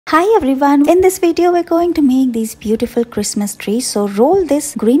Hi everyone, in this video we're going to make these beautiful Christmas trees. So roll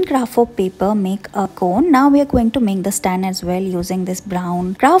this green craft paper, make a cone. Now we are going to make the stand as well using this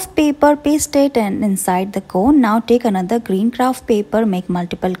brown craft paper, paste it and inside the cone. Now take another green craft paper, make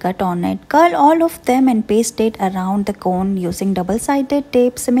multiple cut on it, curl all of them and paste it around the cone using double-sided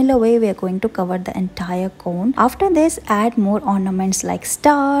tape. Similar way we are going to cover the entire cone. After this add more ornaments like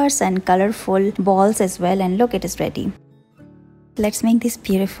stars and colorful balls as well, and look, it is ready. Let's make this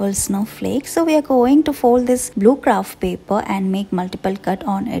beautiful snowflake. So we are going to fold this blue craft paper and make multiple cut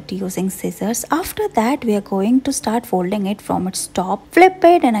on it using scissors. After that we are going to start folding it from its top, flip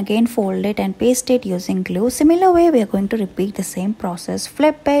it and again fold it and paste it using glue. Similar way we are going to repeat the same process,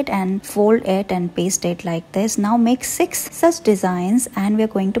 flip it and fold it and paste it like this. Now make 6 such designs and we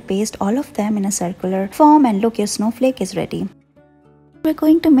are going to paste all of them in a circular form, and look, your snowflake is ready. We're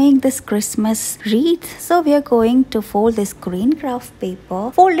going to make this Christmas wreath. So we are going to fold this green craft paper,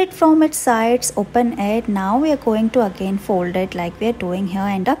 fold it from its sides, open it. Now we are going to again fold it like we are doing here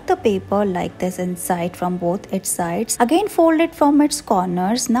and tuck the paper like this inside from both its sides. Again fold it from its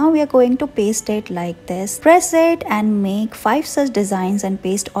corners. Now we are going to paste it like this. Press it and make 5 such designs and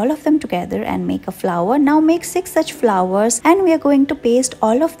paste all of them together and make a flower. Now make 6 such flowers and we are going to paste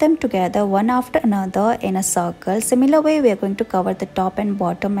all of them together one after another in a circle. Similar way we are going to cover the top and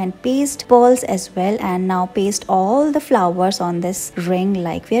bottom and paste balls as well, and now paste all the flowers on this ring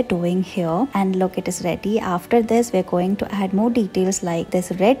like we are doing here, and look, it is ready. After this we are going to add more details like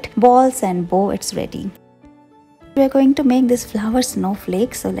this red balls and bow. It's ready. We are going to make this flower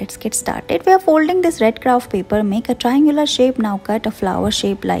snowflake, so let's get started. We are folding this red craft paper, make a triangular shape. Now cut a flower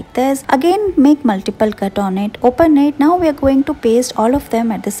shape like this. Again make multiple cut on it, open it. Now we are going to paste all of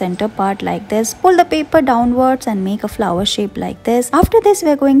them at the center part like this. Pull the paper downwards and make a flower shape like this. After this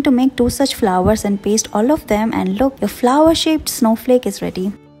we are going to make 2 such flowers and paste all of them, and look, your flower shaped snowflake is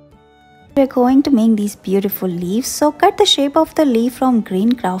ready. We are going to make these beautiful leaves. So cut the shape of the leaf from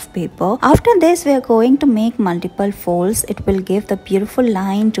green craft paper. After this we are going to make multiple folds. It will give the beautiful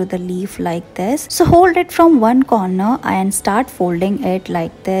line to the leaf like this. So hold it from one corner and start folding it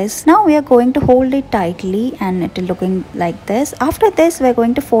like this. Now we are going to hold it tightly and it is looking like this. After this we are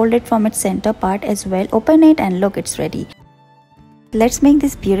going to fold it from its center part as well. Open it and look, it's ready. Let's make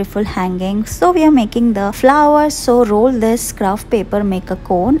this beautiful hanging. So we are making the flowers. So roll this craft paper, make a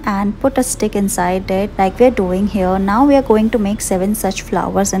cone and put a stick inside it like we are doing here. Now we are going to make 7 such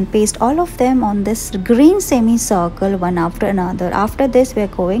flowers and paste all of them on this green semicircle one after another. After this we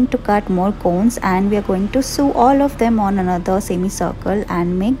are going to cut more cones and we are going to sew all of them on another semicircle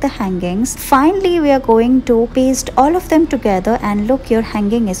and make the hangings. Finally we are going to paste all of them together, and look, your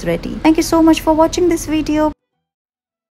hanging is ready. Thank you so much for watching this video.